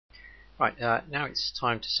Right, now it's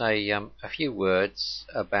time to say a few words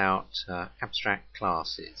about abstract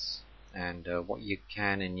classes and what you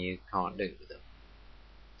can and you can't do with them.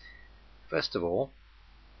 First of all,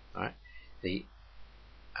 right, the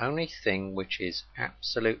only thing which is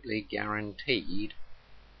absolutely guaranteed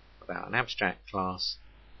about an abstract class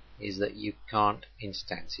is that you can't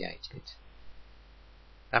instantiate it.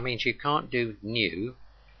 That means you can't do new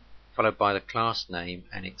followed by the class name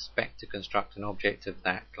and expect to construct an object of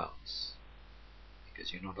that class,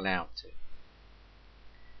 because you're not allowed to.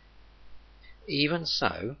 Even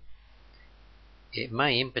so, it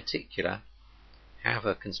may in particular have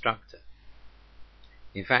a constructor.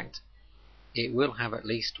 In fact, it will have at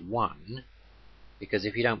least one, because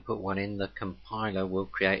if you don't put one in, the compiler will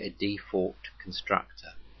create a default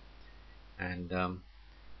constructor. And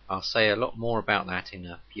I'll say a lot more about that in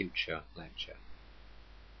a future lecture.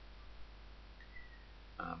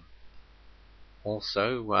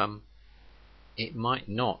 Also, it might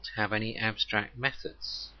not have any abstract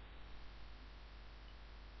methods.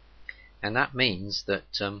 And that means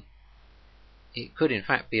that it could in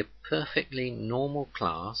fact be a perfectly normal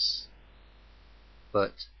class,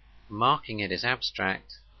 but marking it as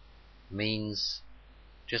abstract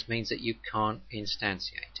just means that you can't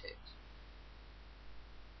instantiate it.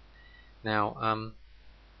 Now,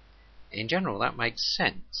 in general, that makes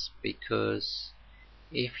sense, because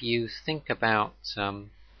if you think about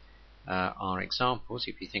our examples,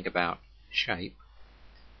 if you think about shape,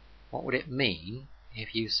 what would it mean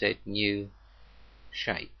if you said new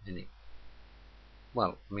shape? And it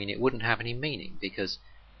wouldn't have any meaning, because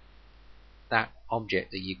that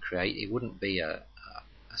object that you create, it wouldn't be a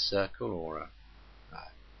circle or a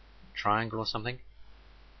triangle or something.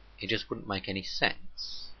 It just wouldn't make any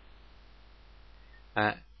sense.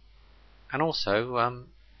 And also,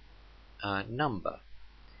 number.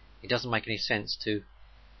 It doesn't make any sense to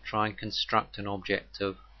try and construct an object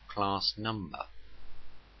of class number,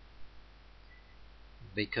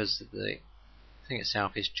 because the thing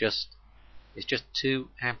itself is just too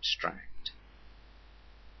abstract.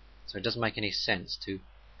 So it doesn't make any sense to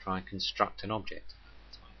try and construct an object of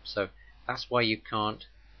that type. So that's why you can't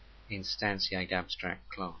instantiate abstract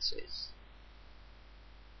classes.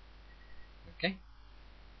 Okay.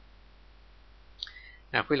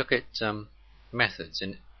 Now, if we look at methods,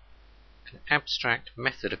 and an abstract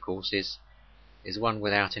method, of course, is one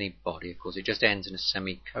without any body. Of course, it just ends in a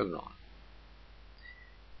semicolon.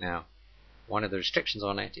 Now, one of the restrictions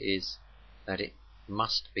on it is that it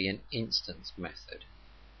must be an instance method.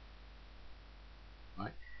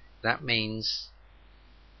 Right? That means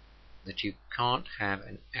that you can't have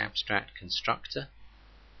an abstract constructor,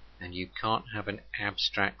 and you can't have an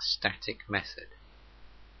abstract static method.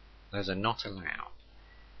 Those are not allowed.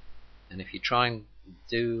 And if you try and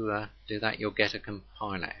do that, you'll get a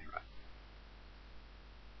compiler error.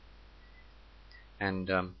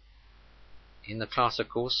 And in the class, of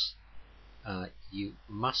course, you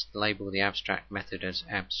must label the abstract method as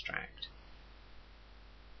abstract.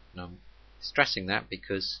 And I'm stressing that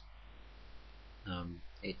because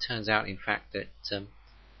it turns out, in fact, that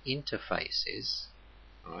interfaces,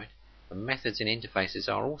 right, the methods in interfaces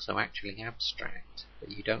are also actually abstract,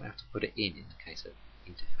 but you don't have to put it in the case of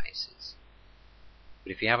interfaces.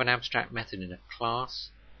 But if you have an abstract method in a class,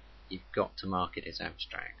 you've got to mark it as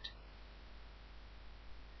abstract.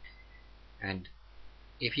 And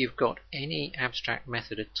if you've got any abstract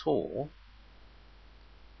method at all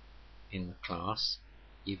in the class,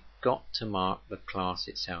 you've got to mark the class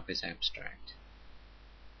itself as abstract.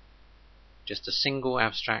 Just a single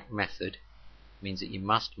abstract method means that you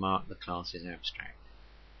must mark the class as abstract.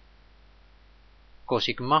 Of course,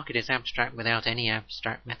 you can mark it as abstract without any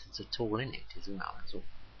abstract methods at all in it as well, that's all.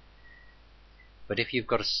 But if you've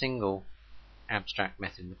got a single abstract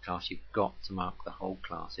method in the class, you've got to mark the whole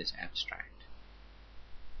class as abstract.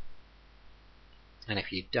 And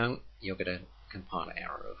if you don't, you'll get a compiler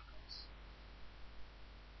error, of course.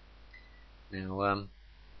 Now,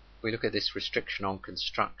 we look at this restriction on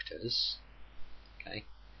constructors. Okay,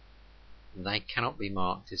 they cannot be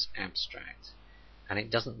marked as abstract, and it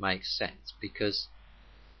doesn't make sense, because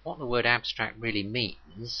what the word abstract really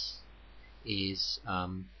means is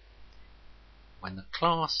when the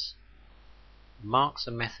class marks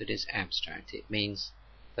a method as abstract, it means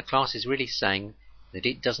the class is really saying that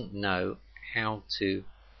it doesn't know how to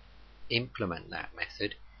implement that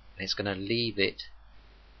method, and it's going to leave it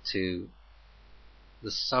to the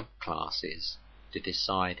subclasses to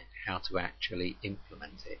decide how to actually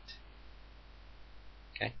implement it.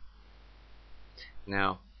 Okay.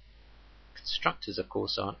 Now, constructors, of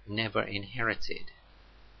course, are never inherited.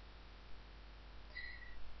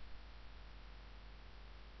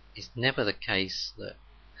 it's never the case that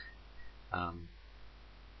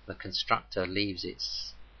the constructor leaves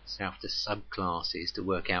itself to subclasses to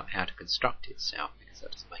work out how to construct itself, because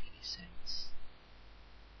that doesn't make any sense.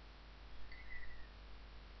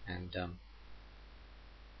 And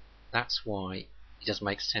that's why it doesn't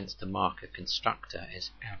make sense to mark a constructor as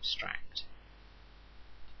abstract.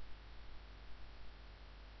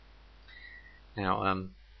 Now,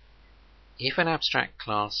 if an abstract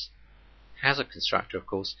class has a constructor, of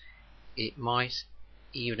course, it might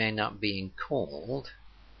even end up being called,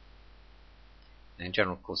 and in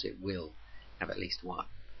general, of course, it will have at least one.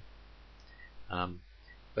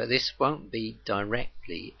 But this won't be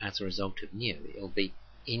directly as a result of new. It'll be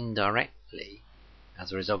indirectly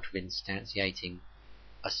as a result of instantiating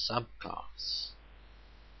a subclass.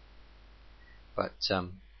 But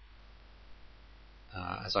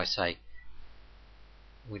as I say,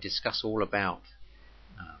 we discuss all about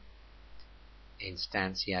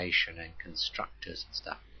instantiation and constructors and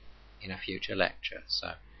stuff in a future lecture,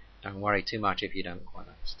 so don't worry too much if you don't quite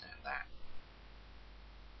understand that.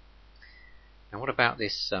 Now, what about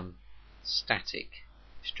this static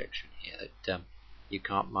restriction here, that you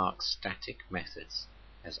can't mark static methods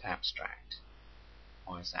as abstract?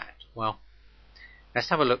 Why is that? Well, let's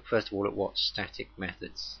have a look first of all at what static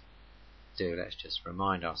methods do. Let's just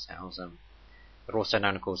remind ourselves. They're also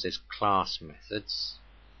known, of course, as class methods.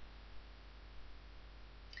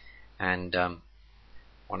 And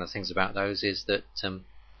one of the things about those is that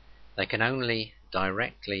they can only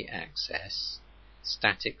directly access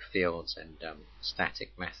static fields and static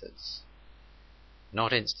methods,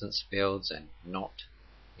 not instance fields and not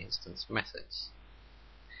instance methods.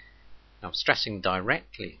 Now, I'm stressing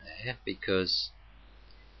directly there because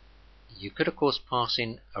you could, of course, pass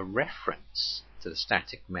in a reference to the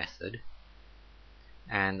static method,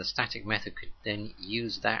 and the static method could then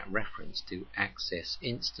use that reference to access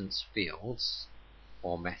instance fields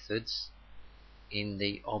or methods in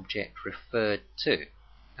the object referred to.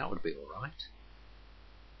 That would be alright.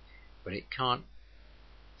 But it can't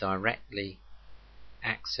directly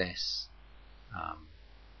access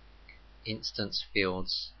instance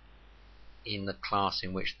fields in the class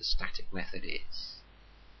in which the static method is.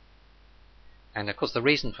 And of course the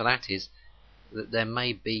reason for that is that there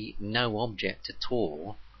may be no object at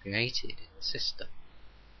all created in the system.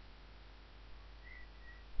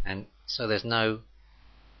 And so there's no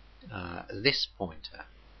this pointer,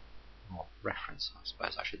 or reference I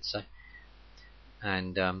suppose I should say,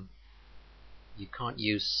 and you can't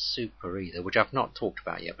use super either, which I've not talked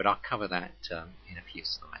about yet, but I'll cover that in a few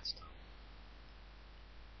slides time.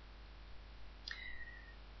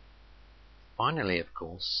 Finally, of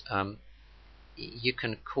course, you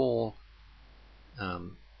can call a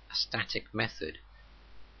static method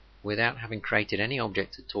without having created any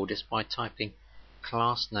object at all, just by typing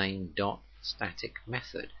class name dot static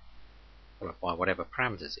method, followed by whatever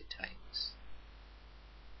parameters it takes.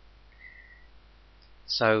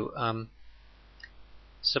 So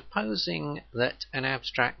supposing that an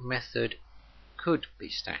abstract method could be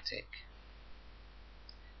static,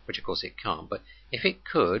 which of course it can't, but if it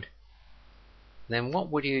could, then what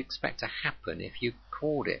would you expect to happen if you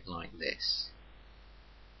called it like this?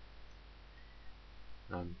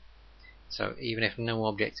 So even if no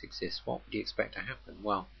objects exist, what would you expect to happen?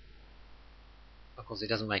 Well, of course it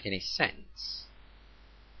doesn't make any sense.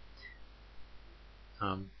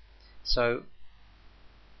 So,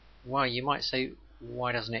 well, you might say,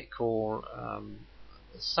 why doesn't it call a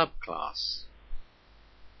subclass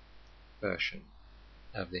version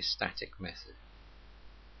of this static method?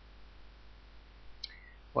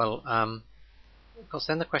 Well, of course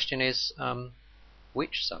then the question is,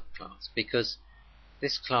 which subclass? Because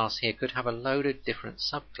this class here could have a load of different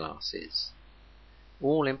subclasses,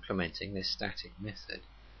 all implementing this static method.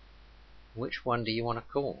 Which one do you want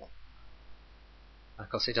to call? Of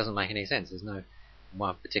course it doesn't make any sense. There's no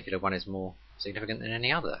one particular one is more significant than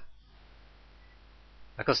any other.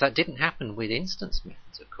 Of course that didn't happen with instance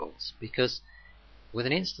methods, of course, because with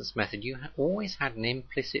an instance method you always had an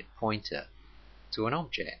implicit pointer to an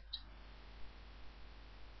object,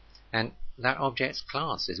 and that object's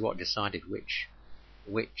class is what decided which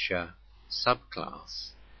subclass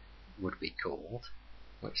would be called,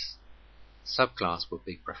 which subclass would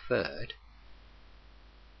be preferred.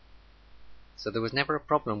 So there was never a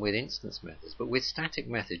problem with instance methods, but with static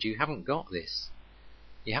methods you haven't got this.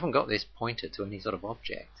 You haven't got this pointer to any sort of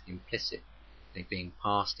object implicitly being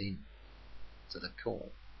passed in to the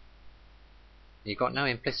call. You've got no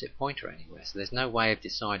implicit pointer anywhere, so there's no way of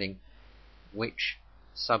deciding which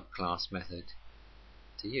subclass method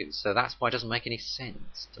to use. So that's why it doesn't make any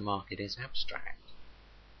sense to mark it as abstract.